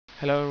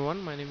Hello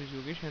everyone, my name is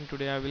Yogesh and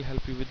today I will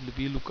help you with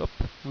VLookup.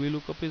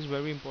 VLookup is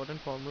very important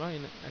formula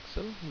in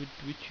Excel with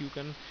which you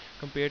can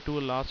compare to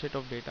a large set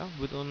of data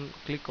with one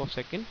click of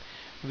second,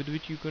 with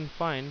which you can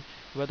find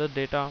whether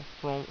data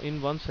from in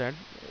one set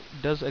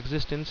does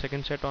exist in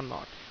second set or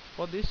not.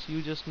 For this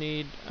you just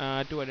need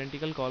two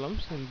identical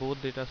columns in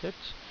both data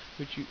sets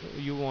which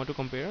you want to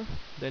compare.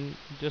 Then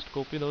just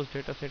copy those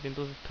data set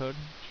into the third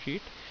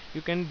sheet.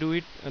 You can do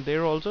it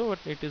there also, but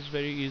it is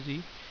very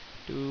easy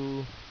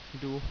to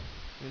do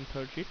in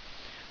third sheet.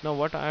 Now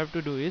what I have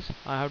to do is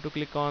I have to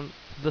click on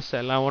the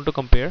cell I want to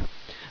compare.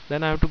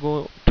 Then I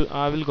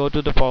will go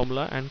to the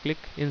formula and click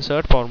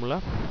insert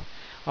formula.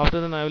 After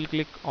then I will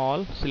click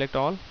all, select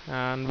all,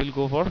 and we'll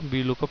go for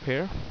VLookup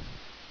here.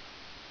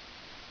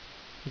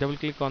 Double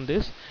click on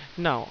this.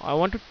 Now I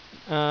have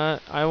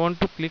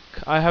to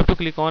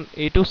click on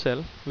A2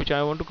 cell which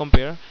I want to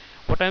compare.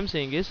 What I am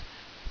saying is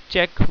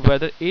check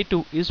whether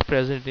A2 is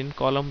present in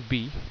column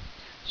B.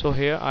 So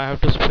here I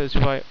have to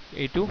specify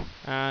A2,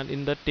 and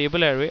in the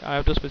table array I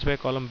have to specify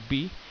column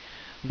B.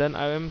 Then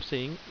I am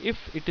saying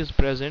if it is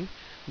present,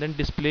 then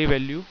display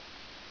value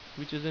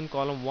which is in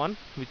column 1,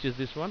 which is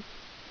this one,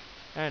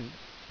 and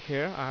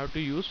here I have to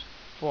use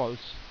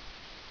false.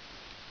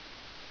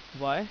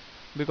 Why?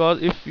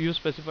 Because if you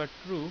specify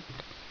true,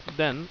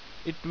 then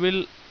it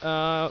will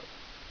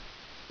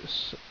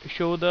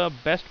show the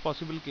best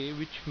possible k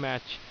which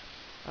match.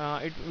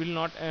 It will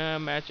not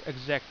match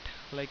exact.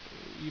 Like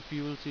if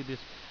you will see this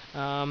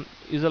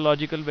is a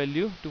logical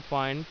value to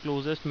find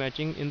closest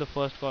matching in the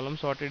first column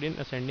sorted in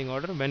ascending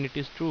order when it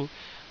is true,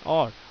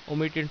 or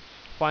omitted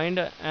find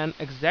an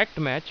exact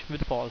match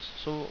with false.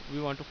 So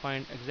we want to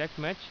find exact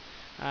match,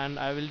 and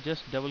I will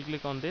just double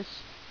click on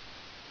this,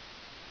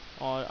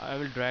 or I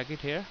will drag it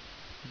here.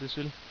 This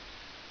will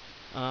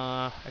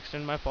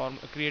extend my form,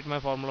 create my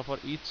formula for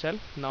each cell.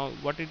 Now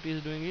what it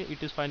is doing,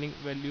 it is finding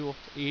value of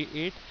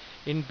A8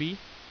 in B.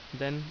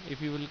 Then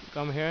if you will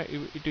come here,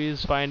 it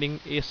is finding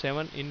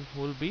A7 in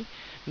whole B.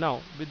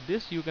 Now with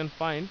this you can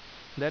find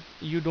that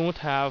you don't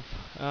have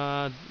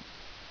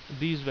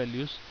these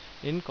values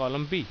in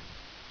column B.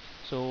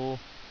 So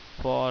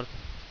for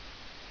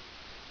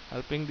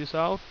helping this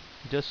out,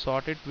 just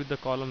sort it with the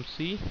column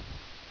C.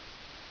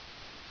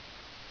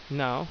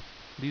 Now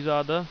these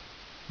are the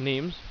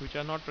names which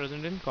are not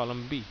present in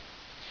column B.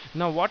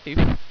 Now what if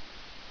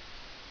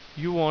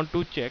you want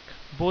to check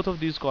both of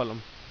these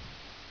columns,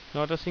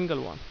 not a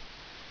single one?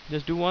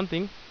 Just do one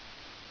thing,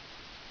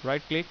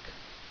 right click,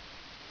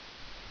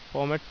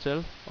 format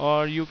cell,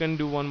 or you can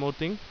do one more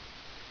thing,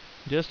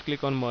 just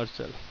click on merge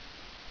cell.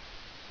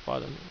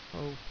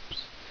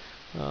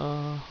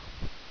 Uh,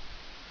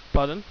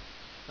 pardon.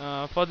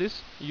 For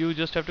this you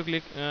just have to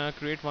click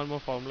create one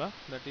more formula,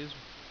 that is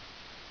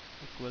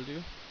equal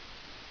to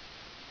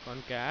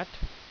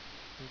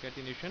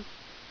concatenation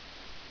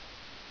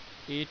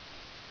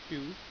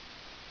A2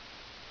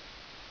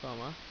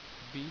 comma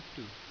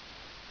B2.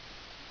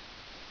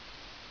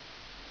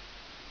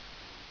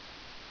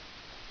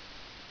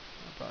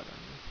 Pardon.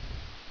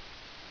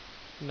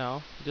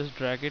 Now just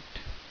drag it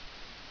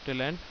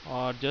till end,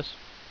 or just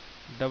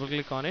double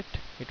click on it,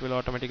 it will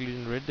automatically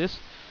generate this.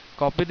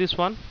 Copy this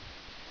one,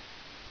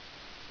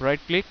 right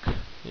click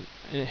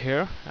in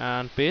here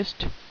and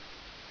paste.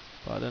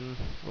 Pardon,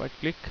 right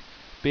click,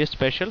 paste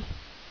special,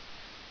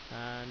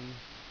 and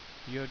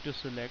you have to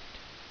select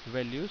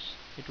values.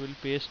 It will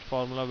paste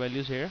formula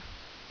values here,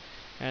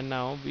 and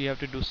now we have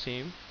to do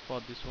same for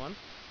this one.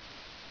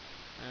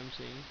 I am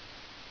saying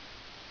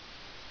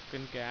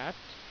concat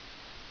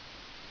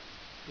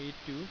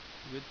A2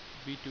 with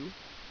B2,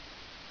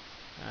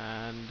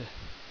 and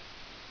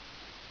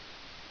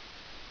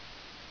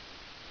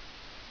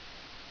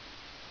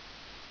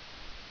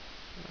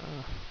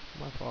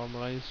my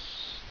formula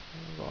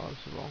was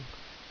wrong.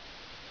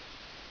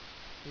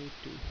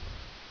 A2.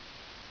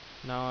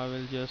 Now I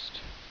will just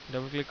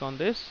double click on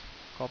this,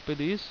 copy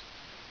these,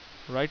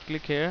 right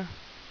click here,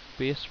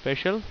 paste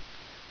special,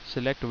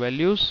 select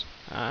values,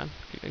 and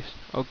click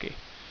OK.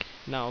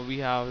 Now we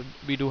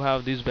do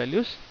have these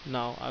values.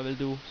 Now I will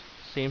do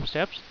same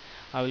steps.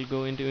 I will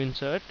go into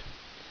insert,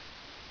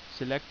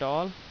 select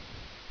all,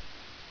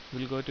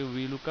 we'll go to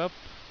VLookup,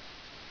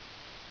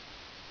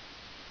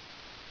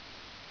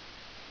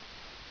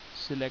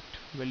 select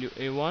value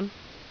A1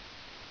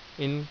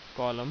 in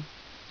column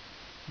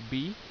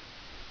B,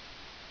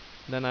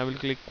 then I will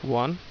click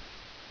 1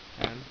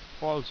 and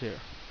false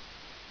here.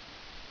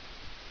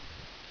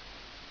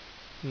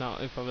 Now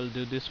if I will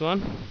do this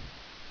one,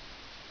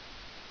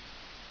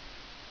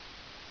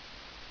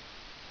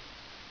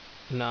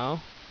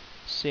 now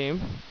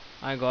same,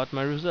 I got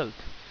my result.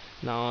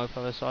 Now if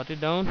I will sort it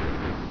down,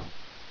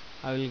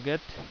 I will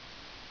get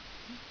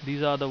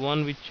these are the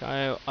one which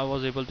I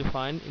was able to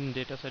find in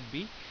dataset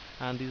B,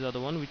 and these are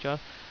the one which are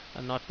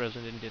not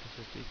present in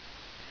dataset C.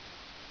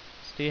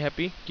 Stay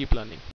happy, keep learning.